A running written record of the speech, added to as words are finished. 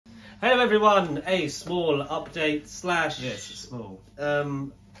Hello everyone, a small update slash Yes, it's small.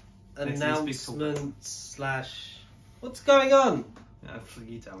 Announcement slash what's going on?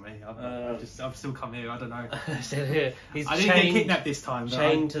 You tell me. I've still come here. I don't know. He's I didn't get kidnapped this time.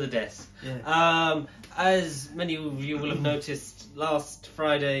 Chained to the desk. Yeah. As many of you will have noticed, last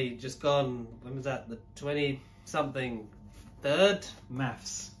Friday just gone. When was that? The 20-something, third,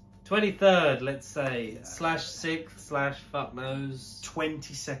 Maths. 23rd, let's say, /6 / fuck knows.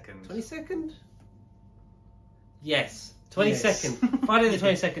 22nd. 22nd? Yes. 22nd. Yes. Friday the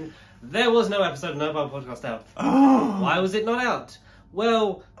 22nd. There was no episode of No Bubble Podcast out. Oh. Why was it not out?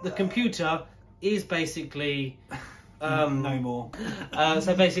 Well, the computer is basically... no more.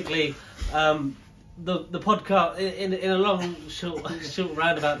 So basically, the podcast, in a long, short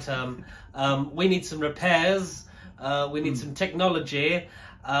roundabout term, we need some repairs, we need some technology,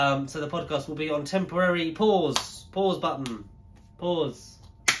 so the podcast will be on temporary pause button. Pause.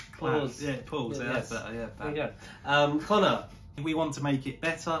 Yeah, pause. Yeah, Yes. that's better. Yeah, There you go. Connor. We want to make it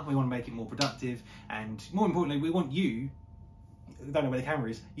better. We want to make it more productive, and more importantly, we want you. I don't know where the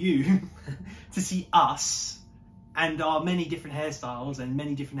camera is. You to see us and our many different hairstyles and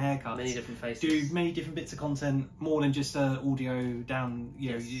many different haircuts. Many different faces. Do many different bits of content, more than just audio down.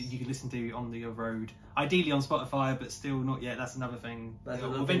 You know, you can listen to on the road. Ideally on Spotify, but still not yet. That's another thing. That's It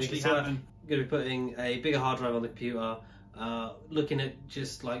will another thing eventually we can happen. Going to be putting a bigger hard drive on the computer, looking at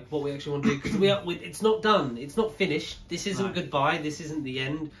just like what we actually want to do, because it's not done, it's not finished. This isn't No. goodbye. This isn't the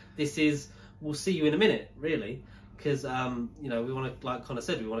end. This is we'll see you in a minute, really. Because we want to, like Connor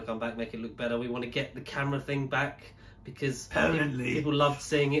said, we want to come back, make it look better. We want to get the camera thing back because Permanently. people loved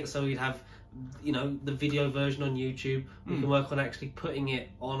seeing it, so we'd have the video version on YouTube. We can work on actually putting it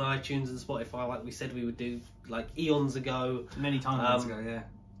on iTunes and Spotify like we said we would do like eons ago. Many times ago, yeah.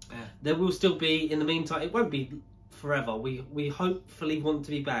 There will still be, in the meantime, it won't be forever. We hopefully want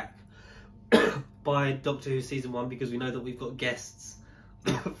to be back by Doctor Who season 1, because we know that we've got guests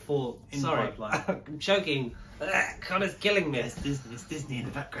for. In the Sorry, pipeline. I'm choking. Connor's killing me. It's Disney in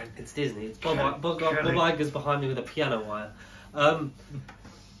the background. It's Disney. It's Bob Iger's behind me with a piano wire.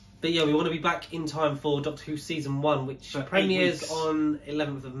 But yeah, we want to be back in time for Doctor Who season 1, which For 8 premieres weeks. on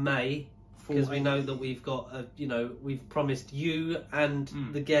 11th of May. Because we 8 know weeks. that we've got, we've promised you and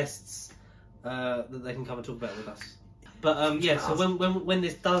the guests that they can come and talk about it with us. But yeah, so when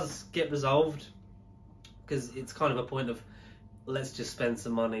this does get resolved, because it's kind of a point of let's just spend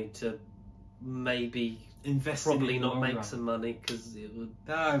some money to maybe Invest probably in the not long make run. some money, because it would.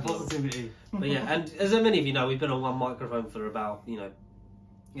 No, positivity. But yeah, and as many of you know, we've been on one microphone for about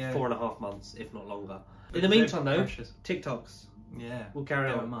 4.5 months, if not longer. In the meantime, though, Precious. TikToks Yeah, will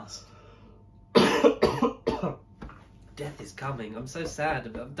carry we on. must. Death is coming. I'm so sad.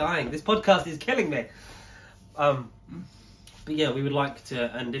 I'm dying. This podcast is killing me. But yeah, we would like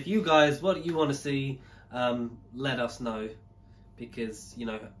to. And if you guys, what you want to see, let us know, because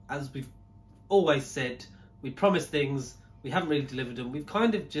as we've always said, we promise things, we haven't really delivered them. We've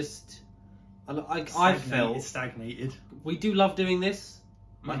kind of just. I felt stagnated. we do love doing this.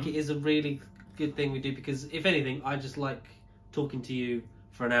 Like it is a really good thing we do, because if anything, I just like talking to you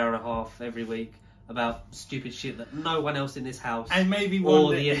for an hour and a half every week about stupid shit that no one else in this house And maybe or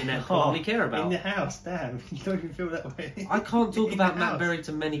one the internet probably care about. In the house, damn, you don't even feel that way. I can't talk In about the Matt house. Berry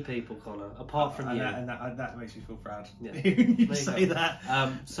to many people, Connor, apart from and you. That makes me feel proud. Yeah. you There you say go.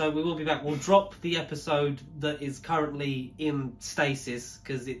 that. So we will be back. We'll drop the episode that is currently in stasis,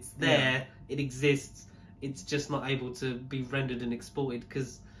 because it's there, Yeah. it exists. It's just not able to be rendered and exported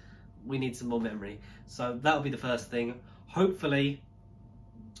because we need some more memory. So that'll be the first thing. Hopefully,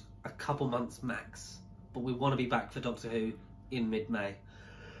 a couple months max. But we want to be back for Doctor Who in mid-May.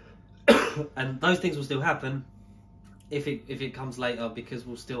 And those things will still happen if it comes later, because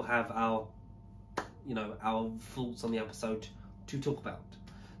we'll still have our thoughts on the episode to talk about.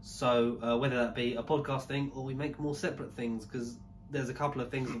 So whether that be a podcast thing or we make more separate things, because there's a couple of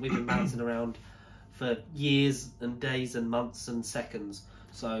things that we've been bouncing around for years and days and months and seconds.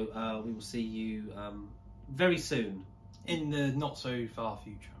 So we will see you very soon. In the not so far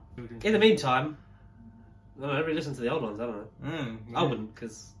future. In the meantime, I don't know, everybody listen to the old ones, I don't know. I wouldn't,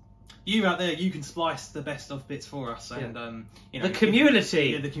 because... You out there, you can splice the best of bits for us, and the community!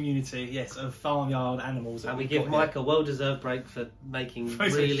 Yeah, the community, yes, of farmyard animals. And we give Mike a well-deserved break for making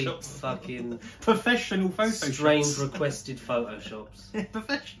really Photoshops. fucking professional photoshops. strange requested photoshops.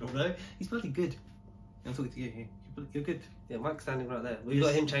 Professional though, he's bloody good. I'm talking to you here. You're good. Yeah, Mike's standing right there. We've Yes.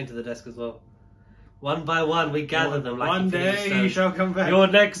 got him chained to the desk as well. One by one, we gather them like one Infinity day Stones. you shall come back. You're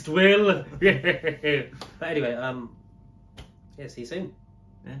next, Will. But anyway, see you soon.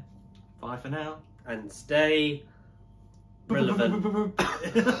 Bye for now. And stay relevant.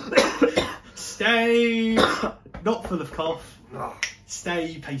 Stay not full of cough.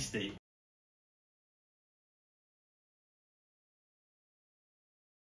 Stay pasty.